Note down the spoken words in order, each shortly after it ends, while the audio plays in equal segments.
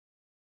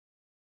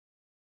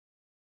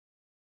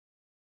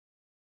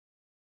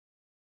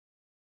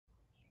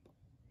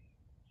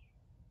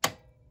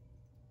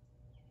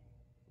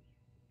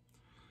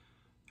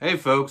Hey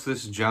folks,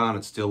 this is John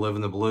at Still Living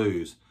the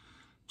Blues.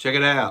 Check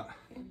it out.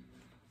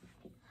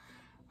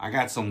 I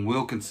got some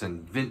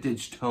Wilkinson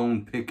vintage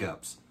tone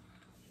pickups.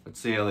 Let's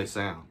see how they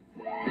sound.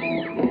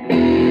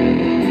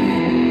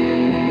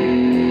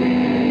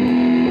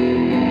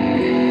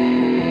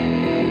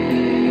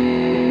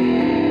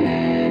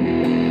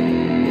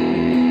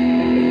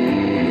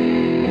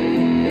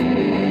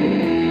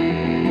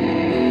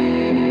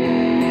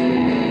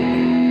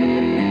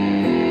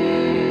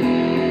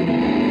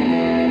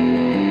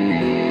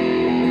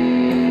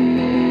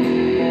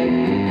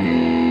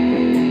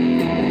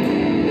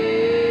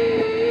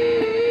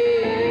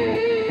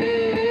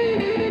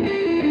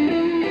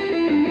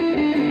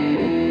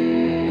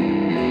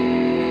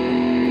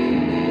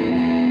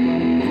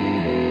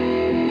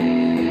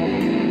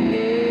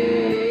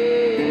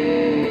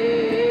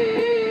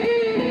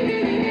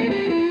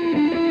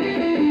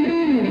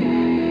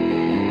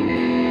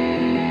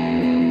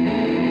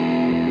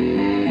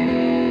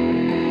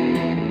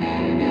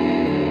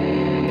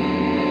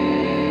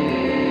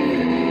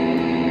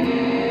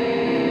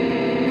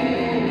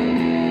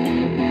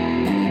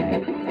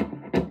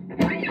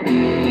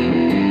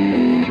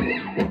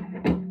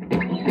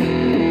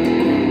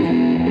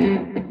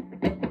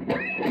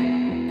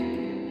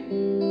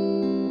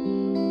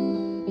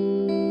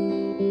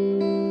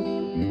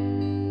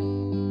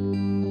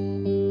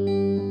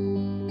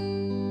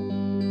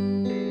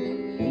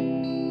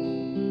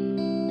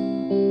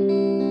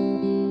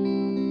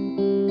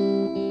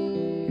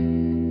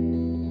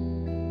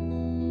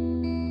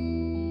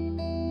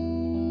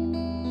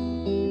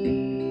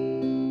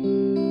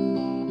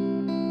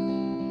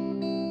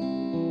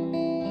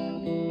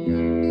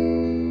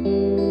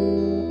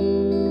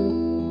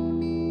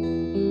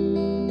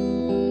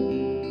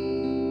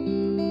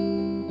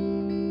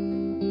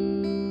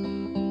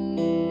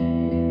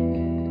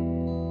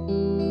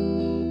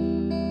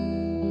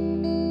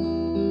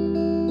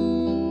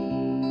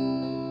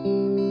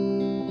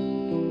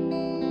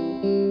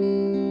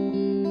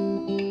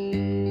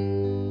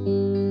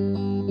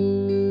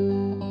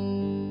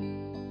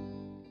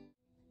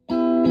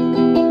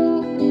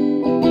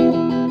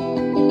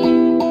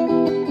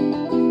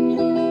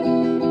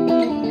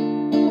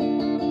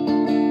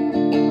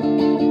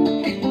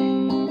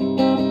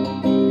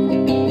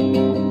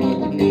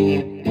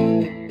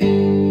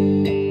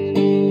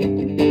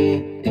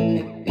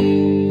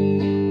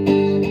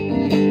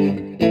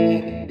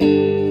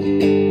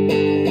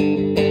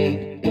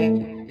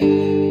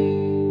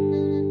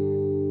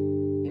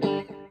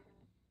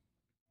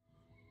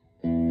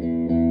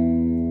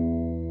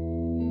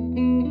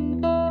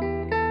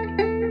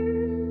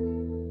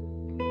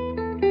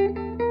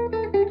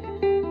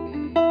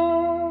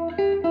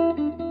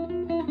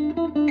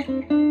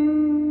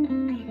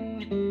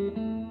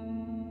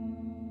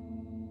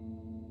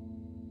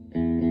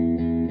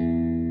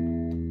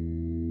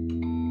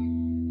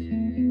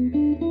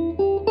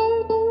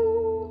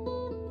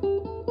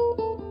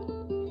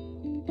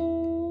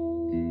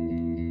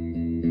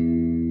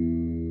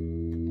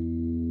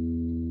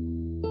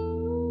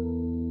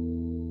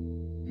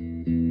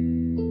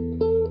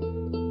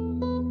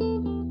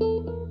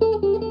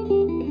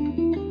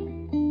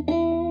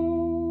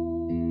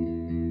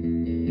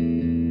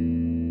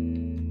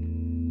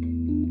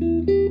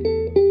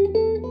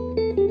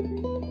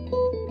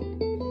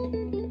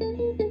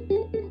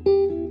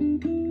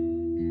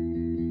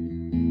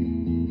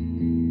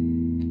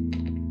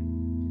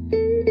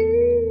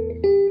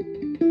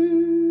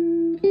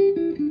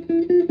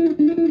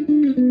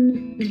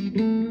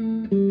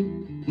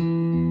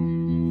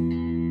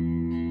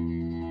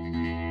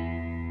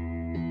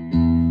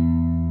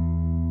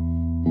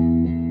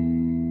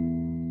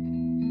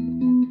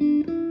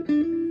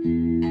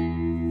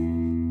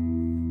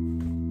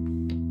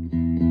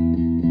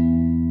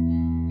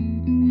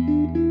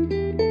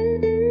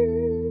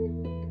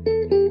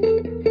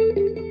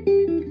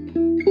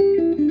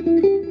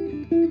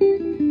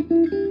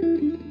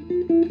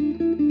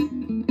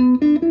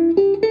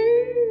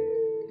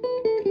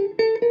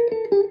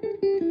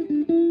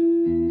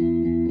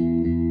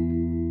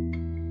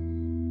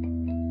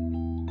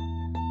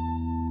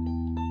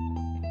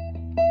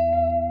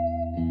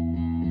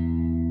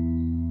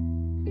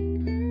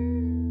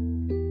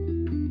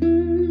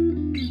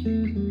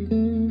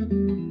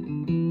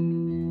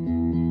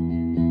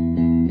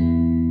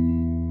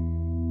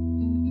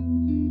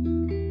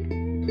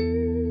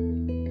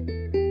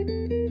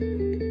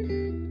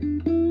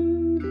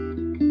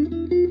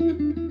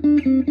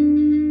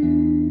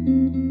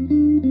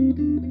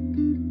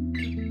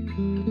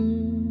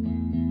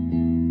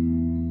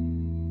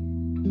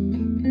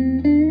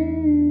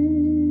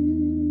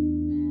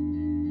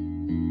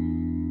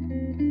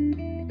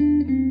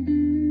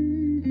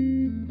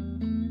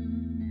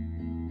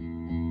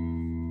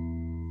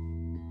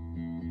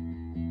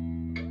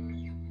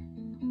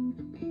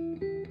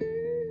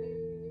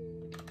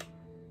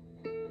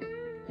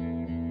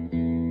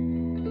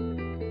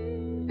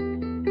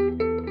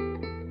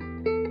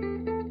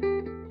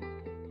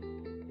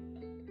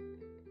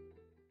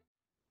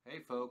 Hey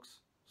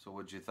folks, so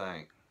what'd you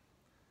think?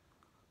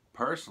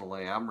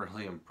 Personally, I'm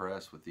really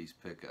impressed with these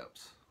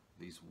pickups.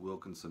 These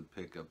Wilkinson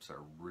pickups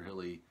are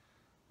really,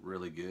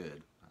 really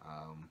good.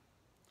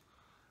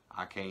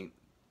 I can't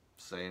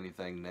say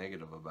anything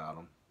negative about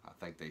them. I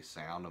think they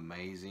sound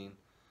amazing.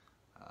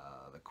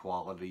 The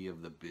quality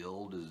of the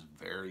build is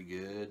very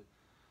good.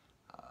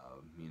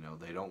 You know,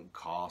 they don't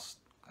cost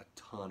a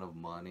ton of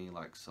money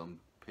like some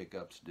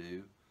pickups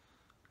do.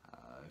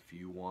 If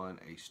you want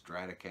a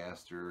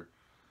Stratocaster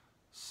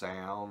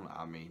sound,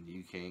 I mean,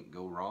 you can't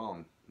go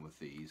wrong with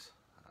these.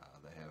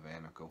 They have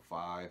Alnico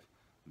 5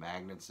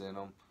 magnets in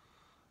them.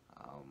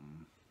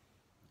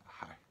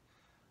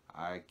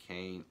 I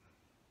can't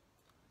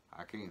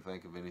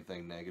think of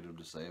anything negative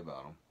to say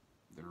about them.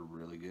 They're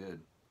really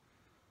good,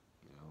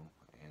 you know.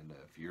 And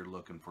if you're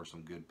looking for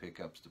some good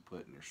pickups to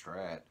put in your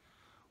Strat,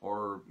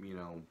 or you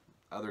know,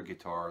 other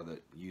guitar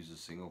that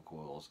uses single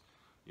coils,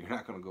 you're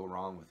not going to go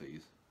wrong with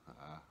these.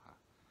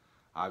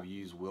 I've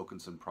used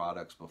Wilkinson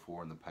products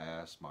before in the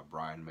past. My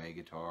Brian May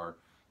guitar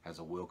has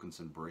a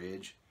Wilkinson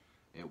bridge.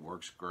 It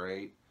works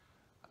great.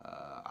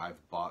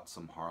 I've bought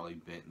some Harley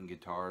Benton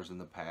guitars in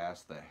the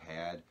past that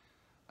had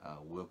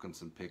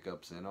Wilkinson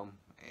pickups in them,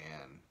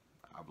 and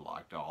I've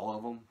liked all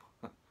of them.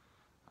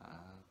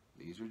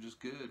 These are just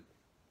good.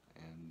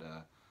 And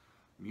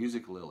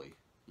Musiclily,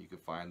 you can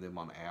find them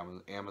on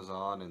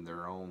Amazon and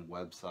their own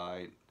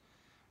website,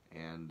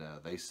 and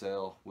they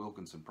sell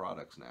Wilkinson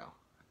products now,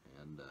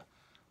 and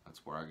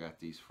that's where I got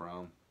these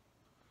from.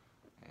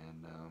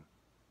 And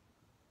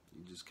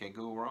you just can't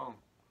go wrong.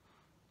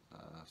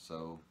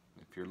 So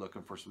if you're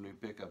looking for some new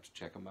pickups,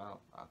 check them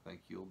out. I think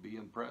you'll be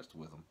impressed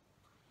with them.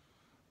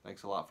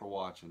 Thanks a lot for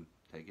watching.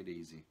 Take it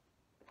easy.